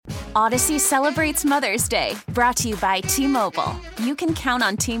Odyssey celebrates Mother's Day, brought to you by T-Mobile. You can count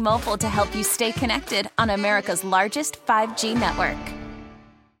on T-Mobile to help you stay connected on America's largest 5G network.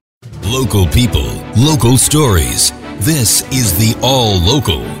 Local people, local stories. This is the All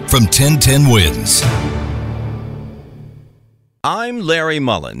Local from 1010 Wins. I'm Larry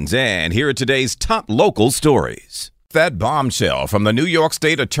Mullins, and here are today's top local stories. That bombshell from the New York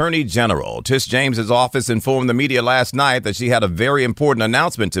State Attorney General. Tish James's office informed the media last night that she had a very important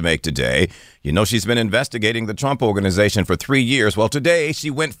announcement to make today. You know, she's been investigating the Trump Organization for 3 years. Well, today she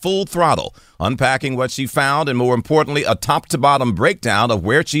went full throttle, unpacking what she found and, more importantly, a top-to-bottom breakdown of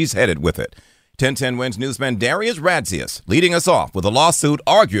where she's headed with it. 1010 Wins newsman Darius Radzius leading us off with a lawsuit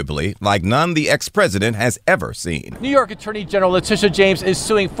arguably like none the ex-president has ever seen. New York Attorney General Letitia James is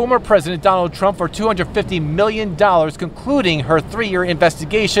suing former President Donald Trump for $250 million, concluding her 3-year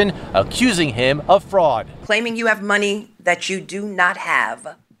investigation, accusing him of fraud. Claiming you have money that you do not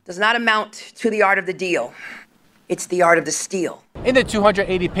have does not amount to the art of the deal. It's the art of the steal. In the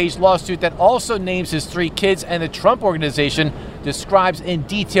 280-page lawsuit that also names his 3 kids and the Trump Organization, describes in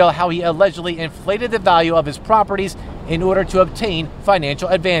detail how he allegedly inflated the value of his properties in order to obtain financial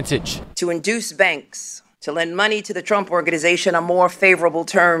advantage. To induce banks to lend money to the Trump Organization on more favorable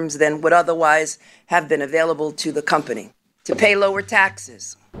terms than would otherwise have been available to the company. To pay lower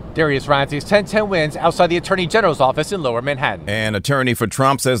taxes. Darius Radzius, 1010 Wins, outside the Attorney General's office in Lower Manhattan. An attorney for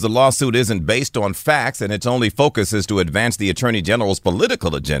Trump says the lawsuit isn't based on facts and its only focus is to advance the Attorney General's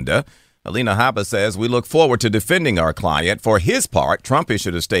political agenda. Alina Habba says we look forward to defending our client. For his part, Trump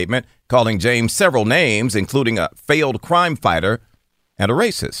issued a statement calling James several names, including a failed crime fighter and a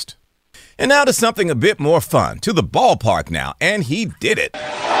racist. And now to something a bit more fun, to the ballpark now, and he did it.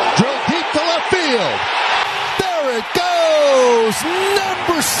 Drilled deep to left field. There it goes.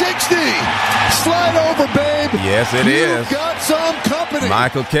 Number 60. Slide over, babe. Yes, it is. You've got some company.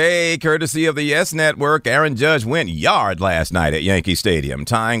 Michael Kay, courtesy of the Yes Network. Aaron Judge went yard last night at Yankee Stadium,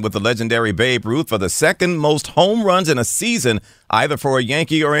 tying with the legendary Babe Ruth for the second most home runs in a season, either for a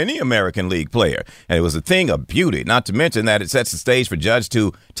Yankee or any American League player. And it was a thing of beauty, not to mention that it sets the stage for Judge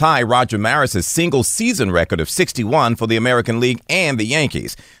to tie Roger Maris's single-season record of 61 for the American League and the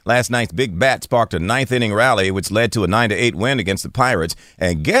Yankees. Last night's big bat sparked a ninth-inning rally, which led to a 9-8 win against the Pirates.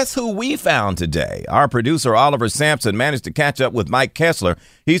 And guess who we found today? Our producer, Oliver Sampson, managed to catch up with Mike Kessler.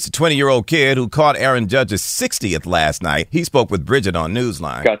 He's the 20-year-old kid who caught Aaron Judge's 60th last night. He spoke with Bridget on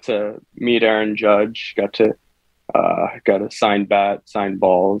Newsline. Got to meet Aaron Judge, got a signed bat, signed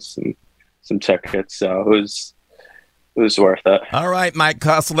balls, and some tickets. So it was worth it. All right, Mike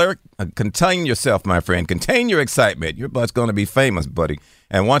Kessler, contain yourself, my friend. Contain your excitement. Your butt's going to be famous, buddy.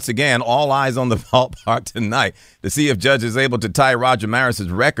 And once again, all eyes on the ballpark tonight to see if Judge is able to tie Roger Maris's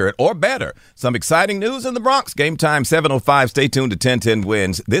record or better. Some exciting news in the Bronx. Game time 7:05. Stay tuned to 1010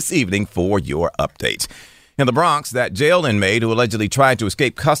 Wins this evening for your updates. In the Bronx, that jail inmate who allegedly tried to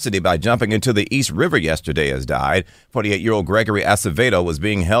escape custody by jumping into the East River yesterday has died. 48-year-old Gregory Acevedo was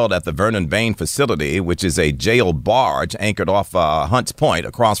being held at the Vernon Bain facility, which is a jail barge anchored off Hunts Point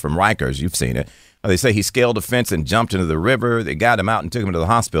across from Rikers. You've seen it. They say he scaled a fence and jumped into the river. They got him out and took him to the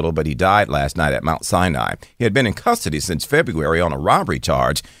hospital, but he died last night at Mount Sinai. He had been in custody since February on a robbery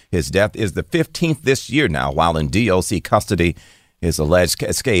charge. His death is the 15th this year now, while in DOC custody. His alleged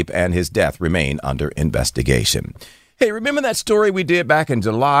escape and his death remain under investigation. Hey, remember that story we did back in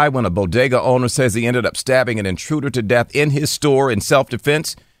July when a bodega owner says he ended up stabbing an intruder to death in his store in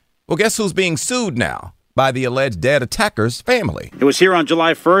self-defense? Well, guess who's being sued now? By the alleged dead attacker's family. It was here on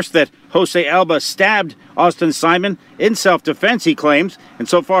July 1st that Jose Alba stabbed Austin Simon in self-defense, he claims, and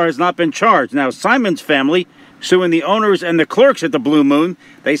so far has not been charged. Now, Simon's family suing the owners and the clerks at the Blue Moon,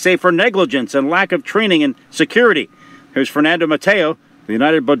 they say for negligence and lack of training and security. Here's Fernando Mateo, the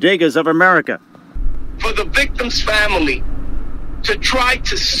United Bodegas of America. For the victim's family to try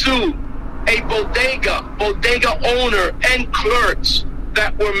to sue a bodega owner and clerks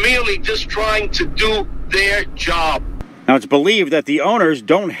that were merely just trying to do their job. Now, it's believed that the owners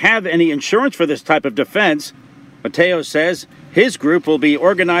don't have any insurance for this type of defense. Mateo says his group will be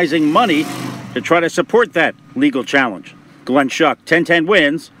organizing money to try to support that legal challenge. Glenn Schuck, 1010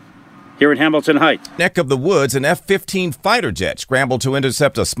 Wins, here in Hamilton Heights. Neck of the woods, an F-15 fighter jet scrambled to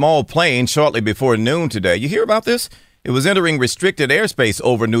intercept a small plane shortly before noon today. You hear about this? It was entering restricted airspace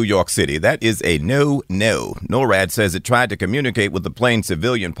over New York City. That is a no. NORAD says it tried to communicate with the plane's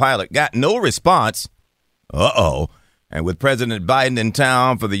civilian pilot, got no response. And with President Biden in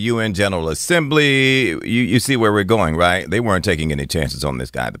town for the UN General Assembly, you see where we're going, right? They weren't taking any chances on this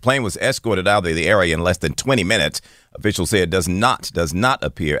guy. The plane was escorted out of the area in less than 20 minutes. Officials say it does not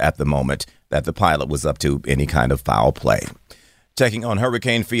appear at the moment that the pilot was up to any kind of foul play. Checking on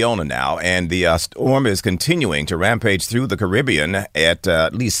Hurricane Fiona now, and the storm is continuing to rampage through the Caribbean. At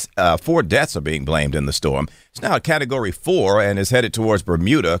least 4 deaths are being blamed in the storm. It's now a Category 4 and is headed towards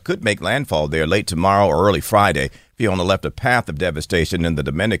Bermuda. Could make landfall there late tomorrow or early Friday. Fiona left a path of devastation in the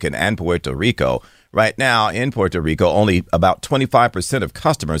Dominican and Puerto Rico. Right now, in Puerto Rico, only about 25% of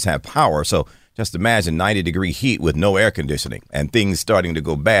customers have power, so just imagine 90-degree heat with no air conditioning and things starting to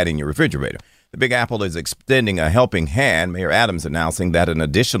go bad in your refrigerator. The Big Apple is extending a helping hand. Mayor Adams announcing that an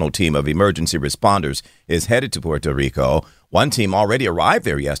additional team of emergency responders is headed to Puerto Rico. One team already arrived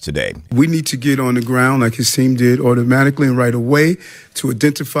there yesterday. We need to get on the ground like his team did automatically and right away to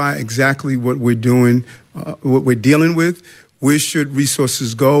identify exactly what we're doing, what we're dealing with. Where should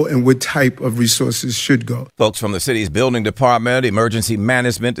resources go and what type of resources should go? Folks from the city's building department, emergency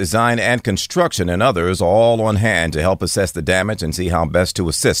management, design, and construction, and others all on hand to help assess the damage and see how best to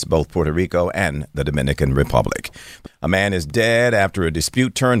assist both Puerto Rico and the Dominican Republic. A man is dead after a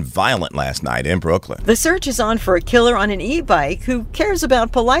dispute turned violent last night in Brooklyn. The search is on for a killer on an e-bike who cares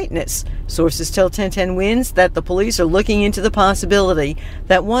about politeness. Sources tell 1010 Wins that the police are looking into the possibility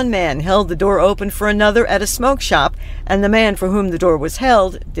that one man held the door open for another at a smoke shop, and the man for whom the door was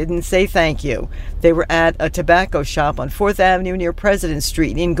held didn't say thank you. They were at a tobacco shop on 4th Avenue near President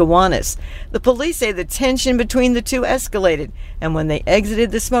Street in Gowanus. The police say the tension between the two escalated, and when they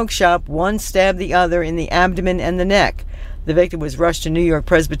exited the smoke shop, one stabbed the other in the abdomen and the neck. The victim was rushed to New York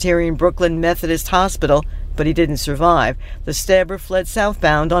Presbyterian Brooklyn Methodist Hospital, but he didn't survive. The stabber fled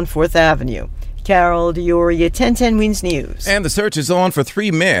southbound on 4th Avenue. Carol Dioria, 1010 Wins News. And the search is on for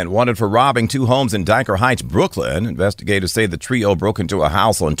 3 men wanted for robbing 2 homes in Dyker Heights, Brooklyn. Investigators say the trio broke into a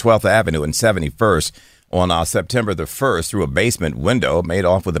house on 12th Avenue and 71st on September the 1st through a basement window, made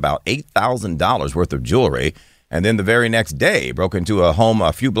off with about $8,000 worth of jewelry. And then the very next day, broke into a home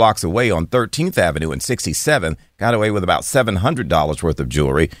a few blocks away on 13th Avenue and 67th, got away with about $700 worth of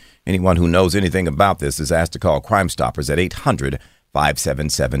jewelry. Anyone who knows anything about this is asked to call Crime Stoppers at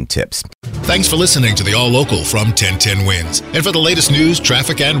 800-577-TIPS. Thanks for listening to the All Local from 1010 Wins. And for the latest news,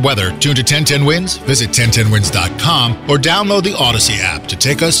 traffic, and weather, tune to 1010 Wins, visit 1010wins.com, or download the Odyssey app to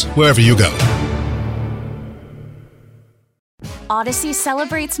take us wherever you go. Odyssey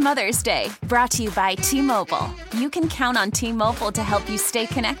celebrates Mother's Day, brought to you by T-Mobile. You can count on T-Mobile to help you stay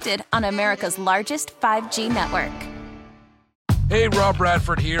connected on America's largest 5G network. Hey, Rob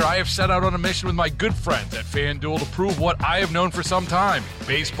Bradford here. I have set out on a mission with my good friends at FanDuel to prove what I have known for some time.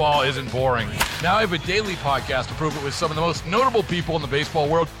 Baseball isn't boring. Now I have a daily podcast to prove it with some of the most notable people in the baseball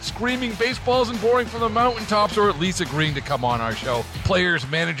world, screaming baseball isn't boring from the mountaintops, or at least agreeing to come on our show. Players,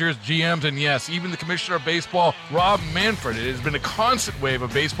 managers, GMs, and yes, even the commissioner of baseball, Rob Manfred. It has been a constant wave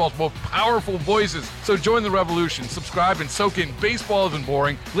of baseball's most powerful voices. So join the revolution. Subscribe and soak in Baseball Isn't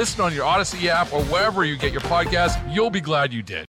Boring. Listen on your Odyssey app or wherever you get your podcasts. You'll be glad you did.